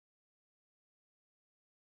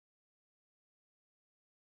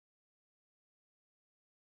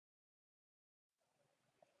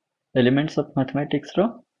Elements of mathematics ro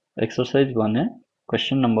exercise 1 है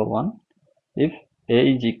question number 1 if a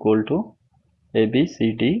is equal to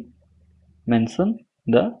abcd mention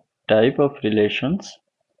the type of relations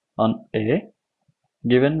on a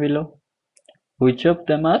given below which of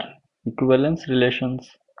them are equivalence relations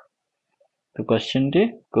तो question T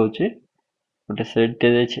कहूची गोटे set दे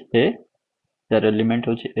जाइए a यार element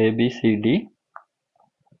होची a b c d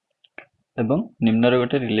एवं निम्नर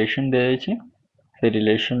गोटे relation दे जाइए से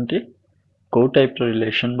relation T को टाइप रो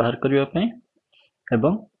रिलेशन बाहर करबा पई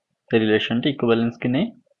एवं से रिलेशन टी इक्विवेलेंस कि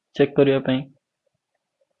नहीं चेक करबा पई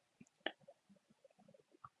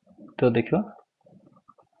तो देखो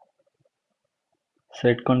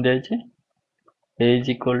सेट कोन दे जाइए a is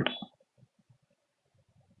equal to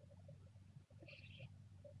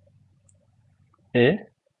a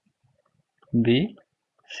b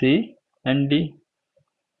c and d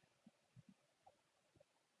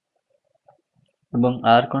एवं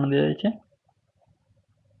r कोन दे जाइए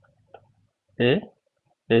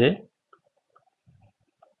a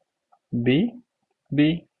b b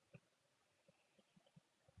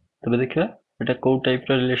तब देखिए एटा को टाइप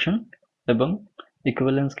रो रिलेशन एवं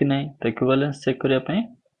इक्विवेलेंस कि नहीं तो इक्विवेलेंस चेक करबा पई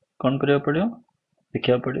कोन करबा पड़ियो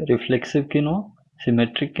देखिया पड़ियो रिफ्लेक्सिव कि नो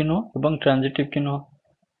सिमेट्रिक कि नो एवं ट्रांजिटिव कि नो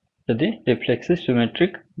यदि रिफ्लेक्सिव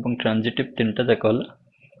सिमेट्रिक एवं ट्रांजिटिव तीनटा जाक होला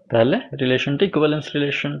ताले रिलेशन टी इक्विवेलेंस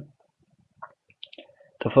रिलेशन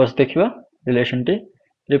तो फर्स्ट देखिबा रिलेशन टी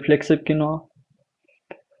रिफ्लेक्सिव कि नो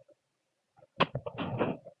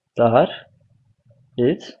तार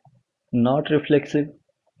is not reflexive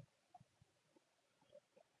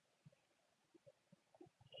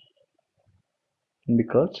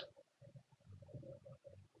because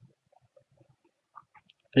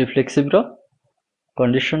reflexive row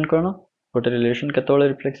condition कोन गोटे रिलेशन केतबेले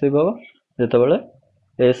रिफ्लेक्सिव हो जेतबेले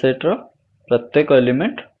ए सेट रो प्रत्येक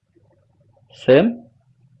एलिमेंट सेम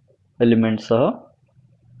एलिमेंट सह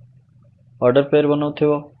ऑर्डर पेयर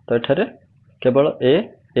बनाउथिबो तो एठारे केवल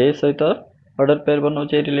ए सहित ऑर्डर पेयर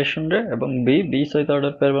बनाउचे रिलेशन रे एवं बी सहित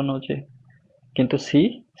ऑर्डर पेयर बनाउचे किंतु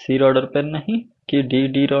सी रो ऑर्डर पेयर नहीं कि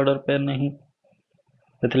डी रो ऑर्डर पेयर नहीं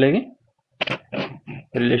एतलेगी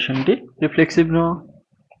relation T reflexive no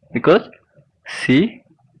because C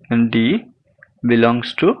and D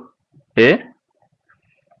belongs to A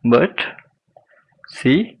but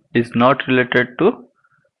C is not related to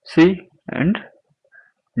C and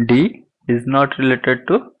D is not related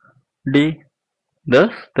to D,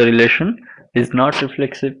 thus the relation is not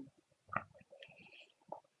reflexive.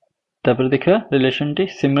 तापर देखा relation T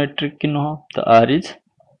symmetric कि न तो R is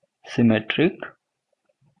symmetric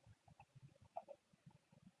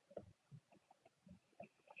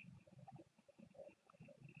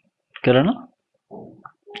कारण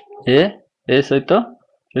ए सहित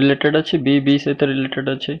related अच्छी B सहित related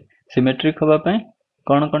अच्छी सिमेट्रिक हवा पाए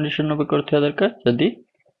कौन कंडीशन भी करथिया दरकार यदि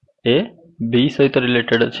ए बी सहित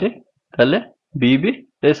रिलेटेड अच्छी ताले बी भी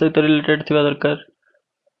ए सहित रिलेटेड थिबा दरकार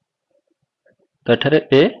तठारे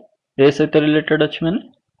ए सहित रिलेटेड अच्छी माने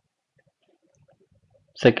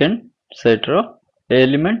सेकंड सेट रो ए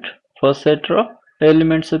एलिमेंट फर्स्ट सेट रो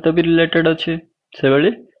एलिमेंट सहित भी रिलेटेड अच्छी से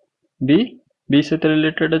बेले बी सहित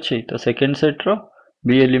रिलेटेड अच्छी तो सेकंड सेट रो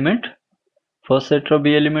बी एलिमेंट फर्स्ट सेट रो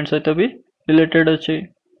बी एलिमेंट सहित भी रिलेटेड अच्छी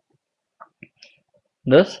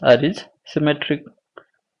thus R is symmetric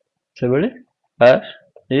से बेले R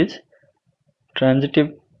is transitive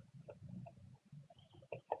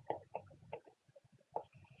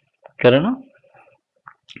कारण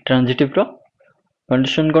ट्रांजिटिव रो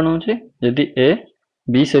कंडीशन कोन होची यदि ए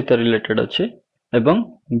बी सहित रिलेटेड अच्छी एवं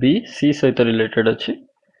बी सी सहित रिलेटेड अच्छी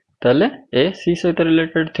ताले ए सी सहित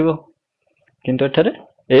रिलेटेड थिबो किंतु एठारे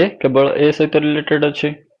ए केवल ए सहित रिलेटेड अच्छी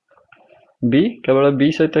बी केवल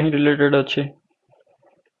बी सहित ही रिलेटेड अच्छी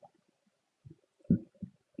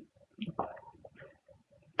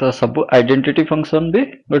तो सब आइडेंटिटी फंक्शन भी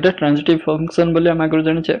गोटे ट्रांजिटिव फंक्शन बोली हम आगु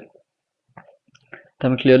जानिछे तो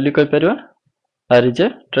हम क्लियरली कहि परबा are is a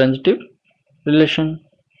transitive relation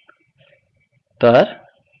तार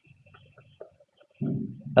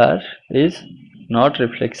R is not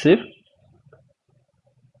reflexive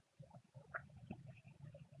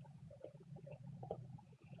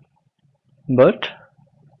but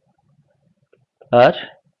R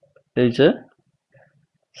is a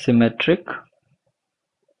symmetric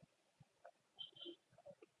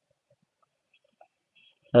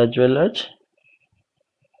as well as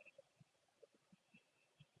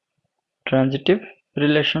transitive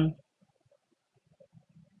relation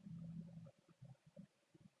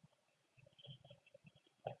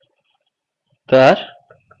तार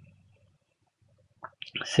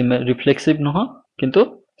रिफ्लेक्सिव नुह किंतु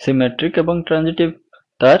सिमेट्रिक एवं ट्रांजिटिव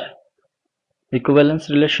तार इक्विवेलेंस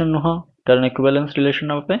रिलेशन नुह कारण इक्विवेलेंस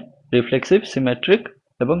रिलेशन हम रिफ्लेक्सिव सिमेट्रिक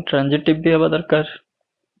एवं ट्रांजिटिव भी हवा दरकार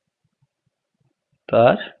तो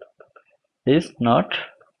R is not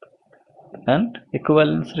an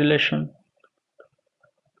equivalence relation.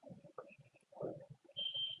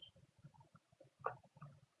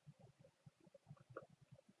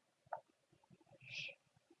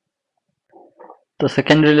 तो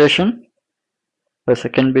सेकेंड रिलेशन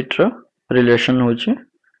सेकेंड बिट रो रिलेशन होची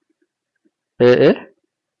ए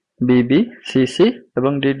बी बी सी सी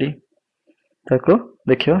एवं डी डी ताको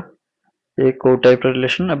देखियो ये को टाइप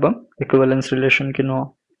रिलेशन एवं इक्विवेलेंस रिलेशन की नो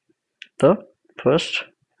तो first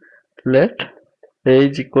let A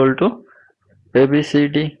is equal to A B C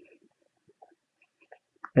D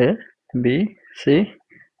A B C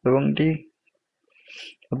एवं D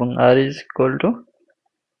एवं R is equal to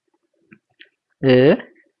A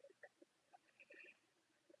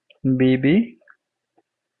B B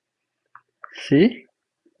C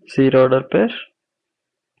C row order pair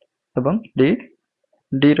एवं D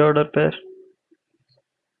D रो order pair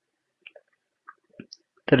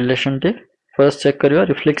तो relation T first check करियो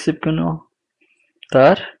reflexive क्यों no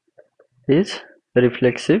तार is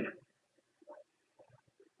reflexive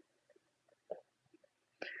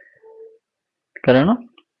कारण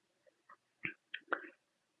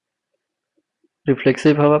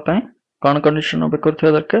reflexive हवा पाए कौन कंडीशन ओबे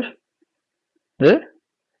करथिया दरकार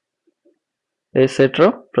ए सेट रो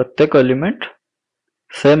प्रत्येक एलिमेंट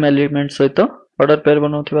सेम एलिमेंट सहित ऑर्डर पेयर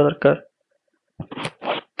बनाउथिबा दरकार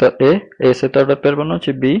तो ए सहित ऑर्डर पेयर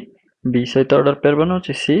बनाउछि बी सहित ऑर्डर पेयर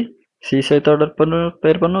बनाउछि सी सहित ऑर्डर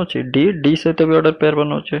पेयर बनाउछि डी सहित भी ऑर्डर पेयर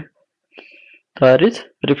बनाउछि तो आर इज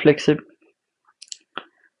रिफ्लेक्सिव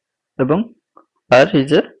एवं are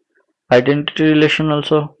is a identity relation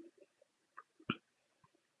also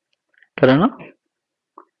कारण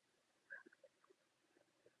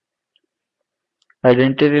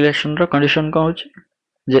आइडेंटिटी रिलेशन रो कंडीशन कोन होछि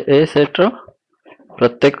जे ए सेट रो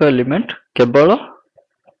प्रत्येक एलिमेंट केवल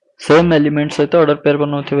सेम एलिमेंट सहित ऑर्डर पेयर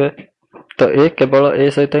बनाउथिबे तो ए केवल ए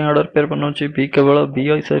सहित ही ऑर्डर पेयर बनाउछि बी केवल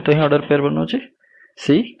बी सहित ही ऑर्डर पेयर बनाउछि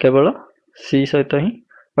सी केवल सी सहित ही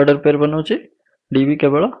ऑर्डर पेयर बनाउछि डी भी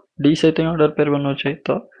केवल डी सहित ही ऑर्डर पेयर बनाउछि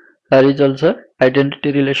तो are is also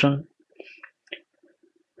identity relation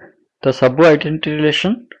तो सब आइडेंटिटी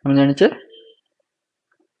रिलेशन हम जानिछे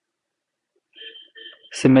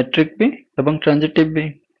सिमेट्रिक भी एवं ट्रांजिटिव भी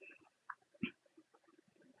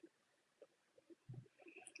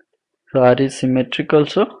so R is symmetric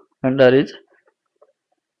also and R is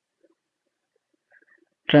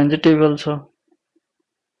transitive also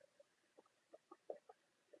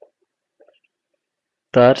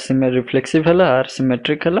तो R रिफ्लेक्सिव है R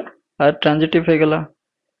सिमेट्रिक है R ट्रांजिटिव है गला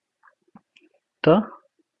तो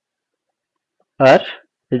R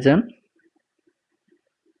is an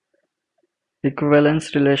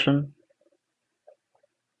equivalence relation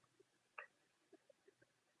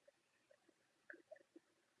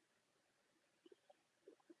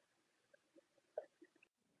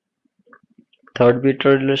third bit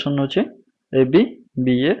relation होचे A B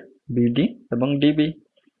B A B D एवं D B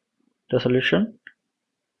तो solution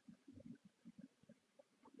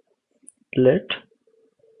let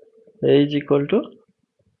A is equal to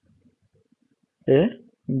A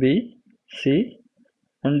B C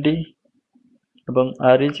and D एवं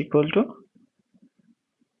R is equal to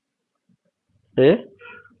A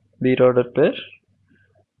B order pair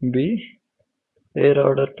B A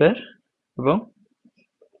order pair एवं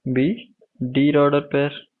B D order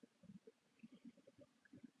pair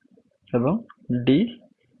एवं D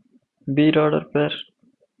B order pair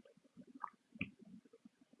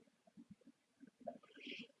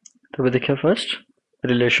तो देखिए first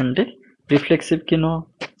relation T reflexive की no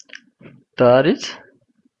तो R is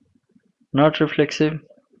not reflexive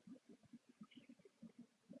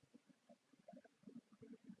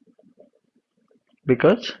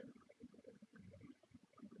because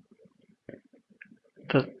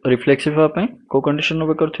तो reflexive हवा पाई को condition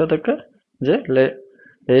ओबे करथिया दरकार जे ले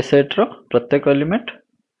ए सेट रो प्रत्येक एलिमेंट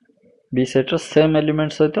बी सेट रो सेम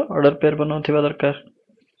एलिमेंट सहित ऑर्डर पेयर बनाउथिबा दरकार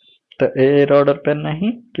तो ए रो ऑर्डर पेयर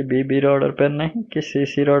नहीं कि बी रो ऑर्डर पेयर नहीं कि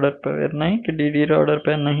सी रो ऑर्डर पेयर नहीं कि डी रो ऑर्डर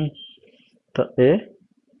पेयर नहीं तो A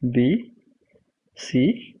B C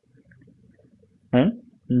and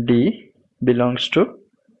D belongs to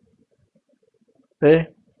A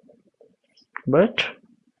but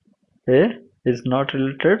A is not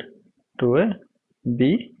related to A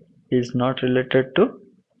B is not related to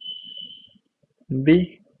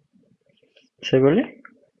B similarly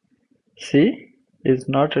C is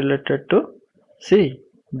not related to C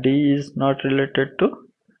D is not related to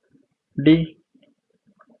D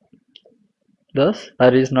thus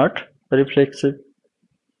R is not reflexive?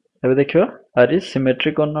 ଏବେ ଦେଖିବା are is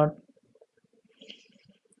symmetric or not.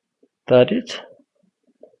 ତ are is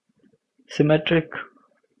symmetric.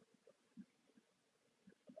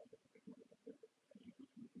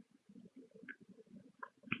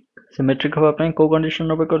 Symmetric हवा ପାଇଁ କୋଉ condition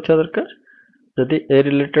ଅପେକ୍ଷା କରୁଥିବା ଦରକାର? ଯଦି A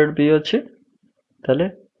related B ଅଛି ତାହେଲେ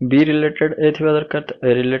B related A ଥିବା ଦରକାର। ତ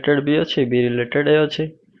A related B ଅଛି, B related A ଅଛି।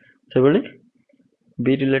 ସେଭଳି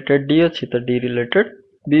B related D ଅଛି ତ D related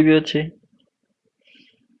B ବି ଅଛି।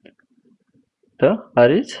 ତ R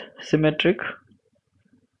is symmetric।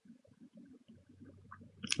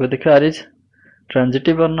 ଏବେ ଦେଖିବା R is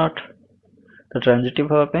transitive or not। ତ transitive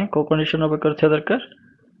ହବା ପାଇଁ କୋଉ condition ଅପେକ୍ଷା କରୁଥିବା ଦରକାର?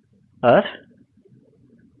 R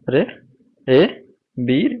ରେ A B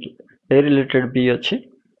A related B ଅଛି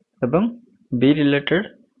ଏବଂ B related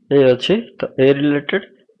A ଅଛି ତ A related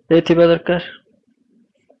A ଥିବା ଦରକାର।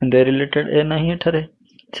 କିନ୍ତୁ A related A ନାହିଁ ଏଠାରେ।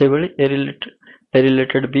 ସେଭଳି A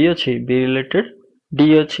related B ଅଛି, B related D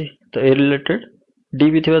ଅଛି ତ A related D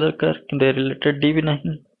ବି ଥିବା ଦରକାର କିନ୍ତୁ A related D ବି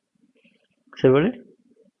ନାହିଁ। ସେଭଳି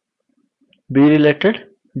B related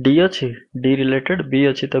D ଅଛି, D related B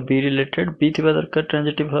ଅଛି ତ B related B ଥିବା ଦରକାର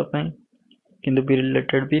transitive ହବା ପାଇଁ କିନ୍ତୁ B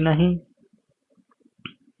related B ନାହିଁ।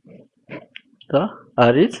 ତ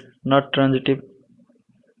R is not transitive।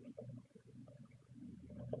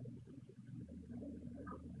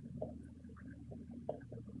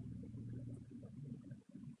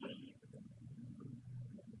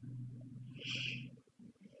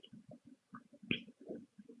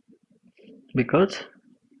 Because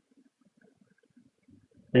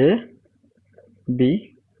A B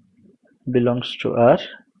belongs to R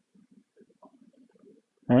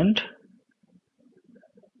and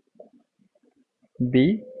B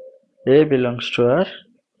A belongs to R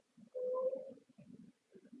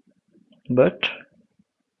but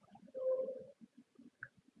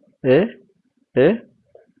A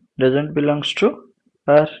doesn't belongs to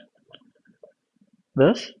R,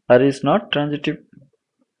 thus R is not transitive।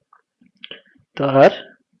 तो R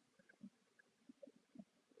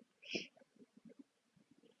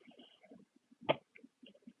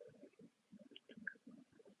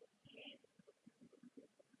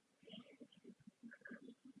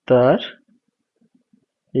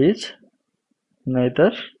is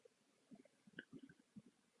neither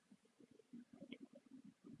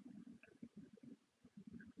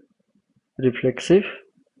reflexive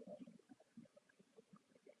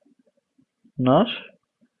nor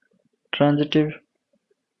transitive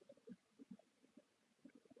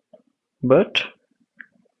but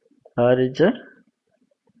R is a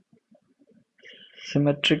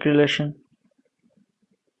symmetric relation।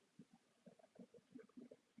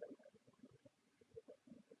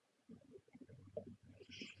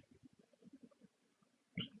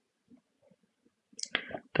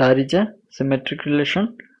 R is a symmetric relation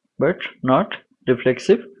but not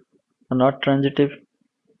reflexive or not transitive।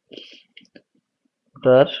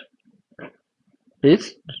 R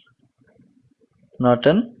is not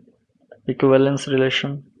an equivalence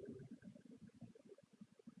relation।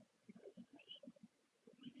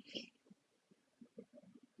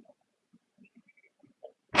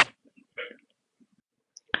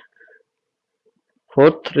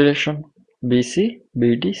 Fourth relation BC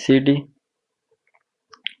BD CD।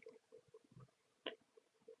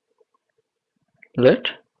 Let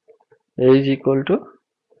A is equal to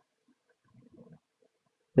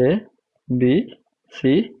A B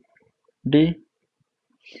C D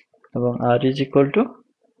এবং R is equal to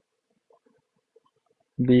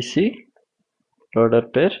BC order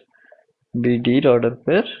pair BD order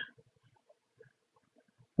pair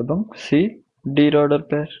এবং CD order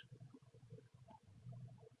pair।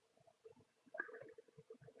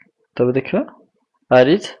 तब देखिए R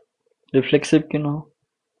is reflexive कि न।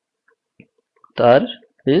 तो R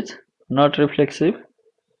is not reflexive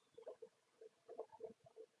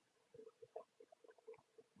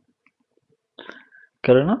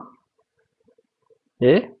कारण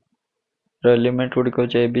A element गुड़िक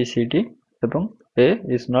A B C D এবং A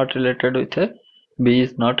is not related with A, B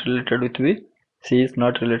is not related with B, C is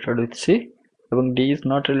not related with C এবং D is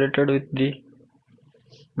not related with D।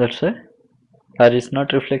 That's why R is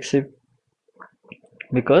not reflexive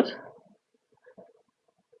because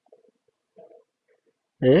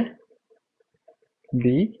A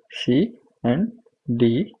B C and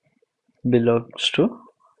D belongs to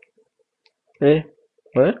A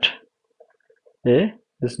but A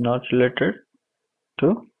is not related to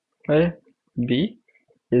A, B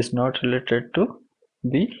is not related to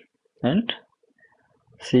B and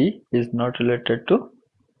C is not related to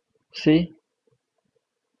C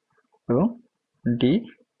এবং D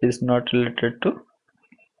is not related to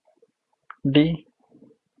D।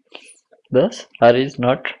 thus R is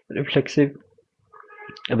not reflexive.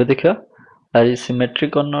 ଏବେ ଦେଖିବା R is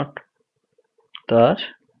symmetric or not. ତ R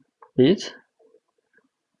is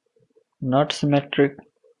not symmetric.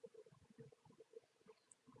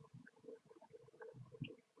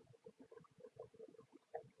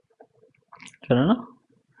 କାରଣ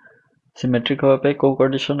symmetric ହେବା ପାଇଁ କୋଉ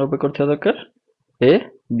condition ଅବେ କରୁଥିବା ଦରକାର, A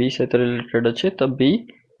B ସହିତ ରିଲେଟେଡ୍ ଅଛି ତ B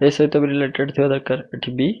A ସହିତ ବି ରିଲେଟେଡ୍ ଥିବା ଦରକାର।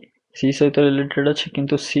 ଏଠି B C ସହିତ ରିଲେଟେଡ୍ ଅଛି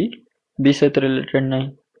କିନ୍ତୁ C B ସହିତ ରିଲେଟେଡ୍ ନାହିଁ।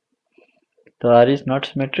 ତ R is not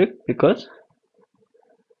symmetric because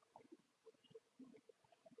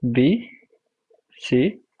B C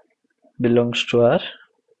belongs to R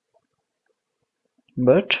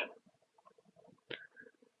but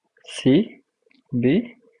C B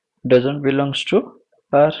doesn't belongs to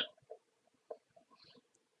R.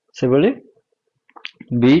 ସେଭଳି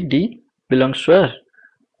B D belongs to R,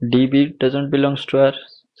 D B doesn't belongs to R.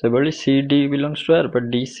 ସେଭଳି C D belongs to R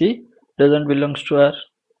but D C doesn't belongs to R.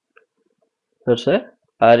 That's why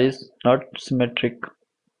R is not symmetric.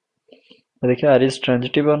 देखिए R is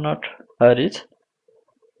transitive or not. R is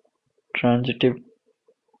transitive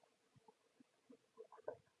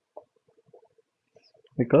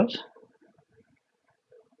because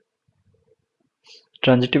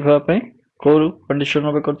transitive ହେବା ପାଇଁ କୋଉ condition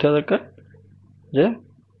ଅବେ କରୁଥିବା ଦରକାର ଯେ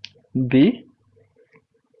B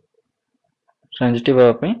transitive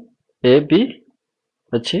ହେବା ପାଇଁ A B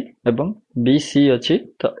ଅଛି ଏବଂ B C ଅଛି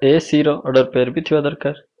ତ A C ର ଅର୍ଡର ପେयर ବି ଥିବା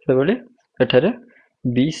ଦରକାର। ସେଭଳି ଏଠାରେ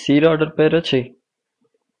B C ର ଅର୍ଡର ପେयर ଅଛି,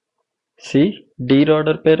 C D ର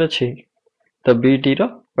ଅର୍ଡର ପେयर ଅଛି ତ B D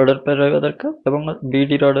ର ଅର୍ଡର ପେयर ରହିବା ଦରକାର ଏବଂ B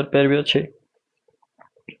D ର ଅର୍ଡର ପେयर ବି ଅଛି।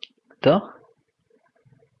 ତ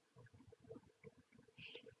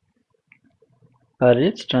R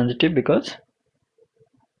is transitive because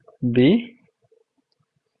B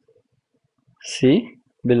C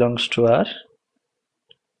belongs to R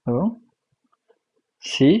এবং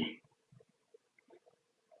C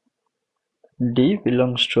D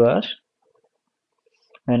belongs to R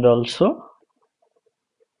and also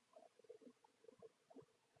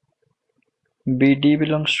B D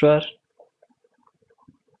belongs to R.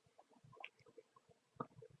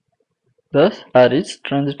 Thus R is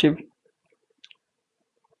transitive.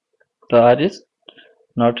 The R is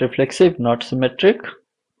not reflexive, not symmetric,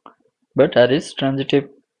 but R is transitive.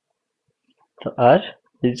 The R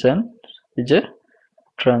is a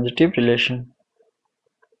transitive relation.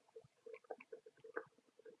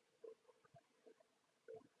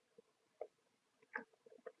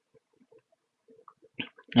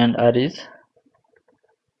 And R is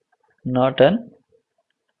not an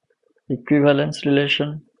equivalence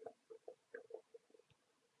relation.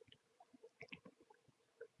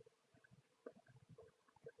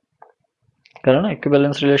 कारण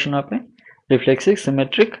equivalence relation आप reflexive,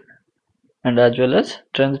 symmetric and as well as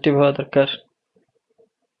transitive हवा दरकार।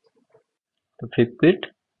 तो fifth bit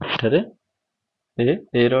एठारे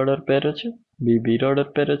A ର order pair ଅଛି, B B ର order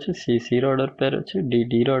pair ଅଛି, C C ର order pair ଅଛି, D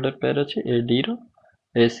D ର order pair ଅଛି, A D ର,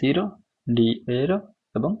 A C ର, D A ର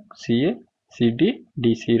ଏବଂ C A C D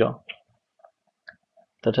D C ର।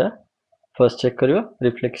 तथा first check करियो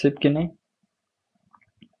reflexive कि नहीं।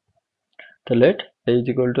 तो let A is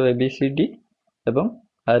equal to A B C D ଏବଂ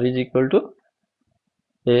R is equal to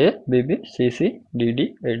A B B C C D D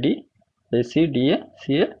A D A C D A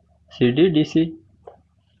C A C D D C।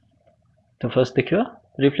 तो first देखियो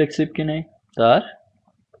reflexive कि नहीं। तो R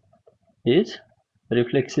is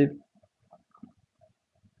reflexive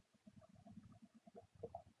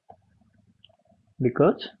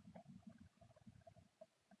because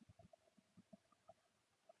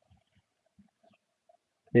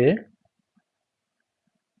A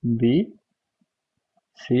B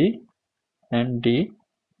C and D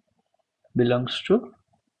belongs to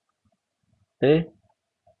A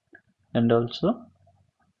and also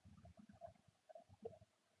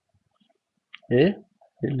A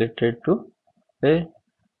related to A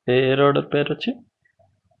ର order pair ଅଛି,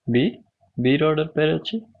 B ର order pair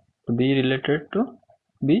ଅଛି, B related to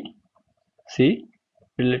B, C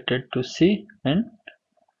related to C and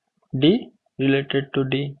D related to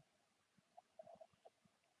D.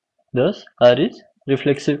 Thus R is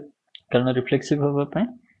reflexive कारण reflexive होगा ପାଇଁ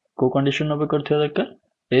को condition अबे करथिया दरकार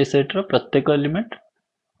A set ର प्रत्येक element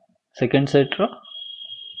second set ର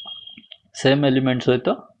same element सहित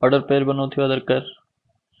order pair बनाउथिया दरकार।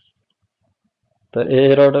 तो A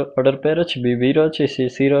ର order pair ଅଛି, B B ର ଅଛି, C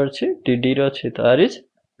C ର ଅଛି, D D ର ଅଛି ତ R is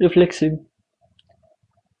reflexive।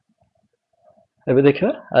 ଏବେ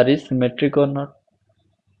ଦେଖିବା R is symmetric or not।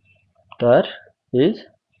 तो R is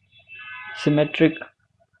symmetric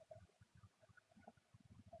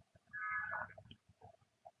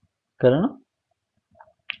कारण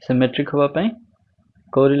सिमेट्रिक हवा पाई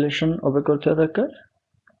कोरिलेशन ओबे करथिया दरकार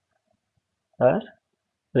आर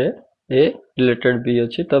रे ए रिलेटेड बी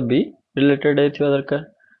अछि तो बी रिलेटेड ए थिया दरकार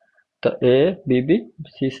तो A B B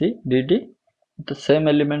C C D D तो सेम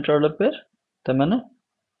एलिमेंट रो पेयर त माने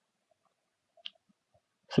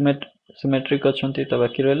सिमेट्रिक अछंती तो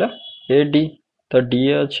बाकी रहला ए डी तो डी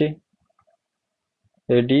अछि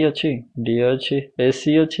ए डी अछि डी अछि ए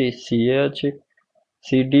सी अछि सी ए अछि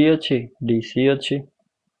सी डी अछि डी सी अछि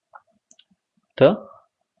तो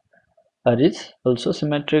R is also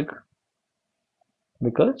symmetric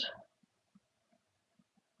because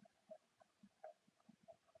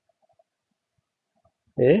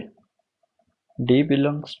A D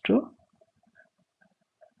belongs to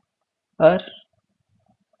R.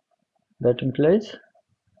 That implies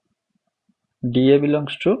DA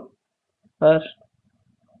belongs to R.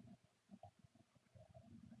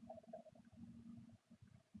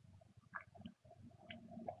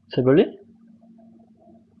 Similarly,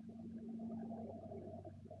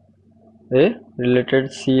 A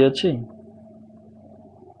related C अछि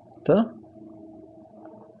तो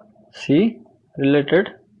C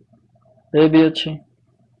related A भी अछि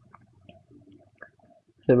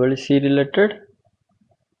similarly C related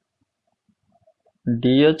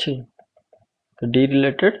D अछि तो D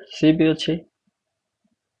related C भी अछि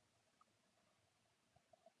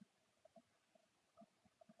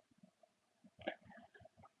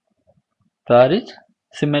तो R is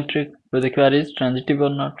symmetric तो देखिए R is transitive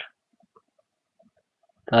or not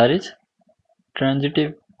तो R is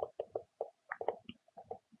transitive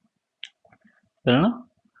କାରଣ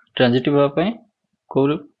ट्रांजिटिव हवा पाई को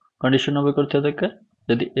कंडीशन ओबे करथिया दरकार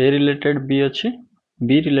यदि ए रिलेटेड बी अछि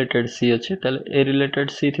बी रिलेटेड सी अछि ताले ए रिलेटेड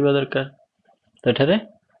सी थिबा दरकार तठारे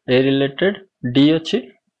ए रिलेटेड डी अछि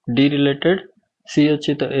डी रिलेटेड सी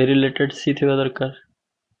अछि तो ए रिलेटेड सी थिबा दरकार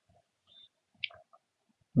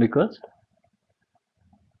because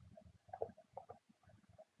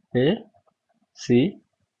A C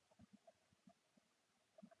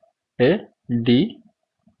A D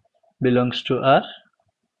belongs to R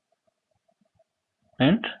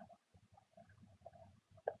and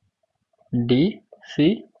D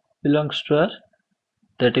C belongs to R.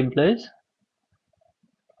 That implies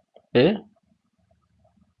A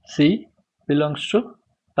C belongs to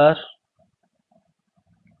R.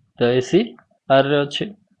 तो A C R रे अछि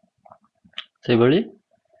से भली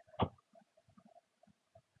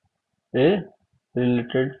A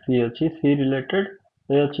related C अछि C related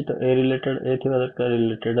A अछि तो A related A थिबा दरकार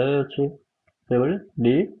related A अछि से भली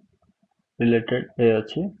D related A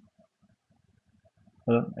अछि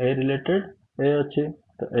A related A अछि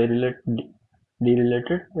तो A related D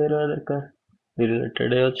related A रहा दरकार D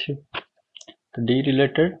related A अछि तो D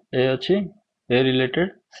related A अछि A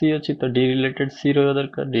related C अछि तो D related C रहा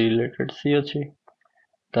दरकार D related C अछि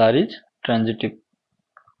तो R is transitive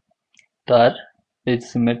तो R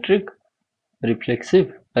is symmetric reflexive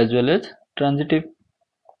as well as transitive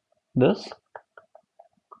thus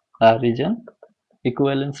R is an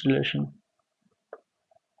equivalence relation